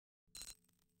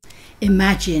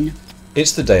Imagine.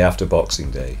 It's the day after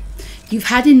Boxing Day. You've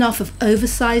had enough of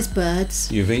oversized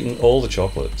birds. You've eaten all the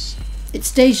chocolates.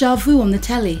 It's déjà vu on the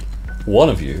telly. One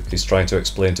of you is trying to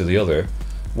explain to the other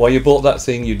why you bought that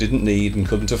thing you didn't need and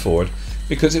couldn't afford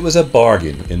because it was a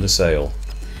bargain in the sale.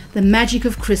 The magic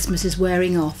of Christmas is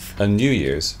wearing off. And New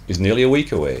Year's is nearly a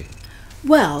week away.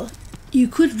 Well, you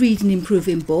could read an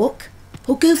improving book,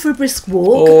 or go for a brisk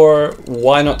walk. Or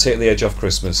why not take the edge off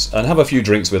Christmas and have a few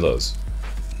drinks with us?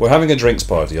 We're having a drinks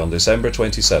party on December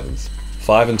 27th,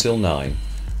 5 until 9,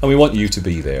 and we want you to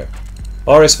be there.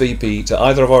 R.S.V.P to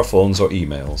either of our phones or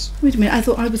emails. Wait a minute, I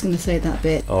thought I was going to say that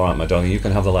bit. Alright, my darling, you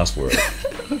can have the last word.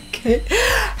 Okay.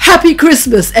 Happy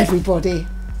Christmas, everybody.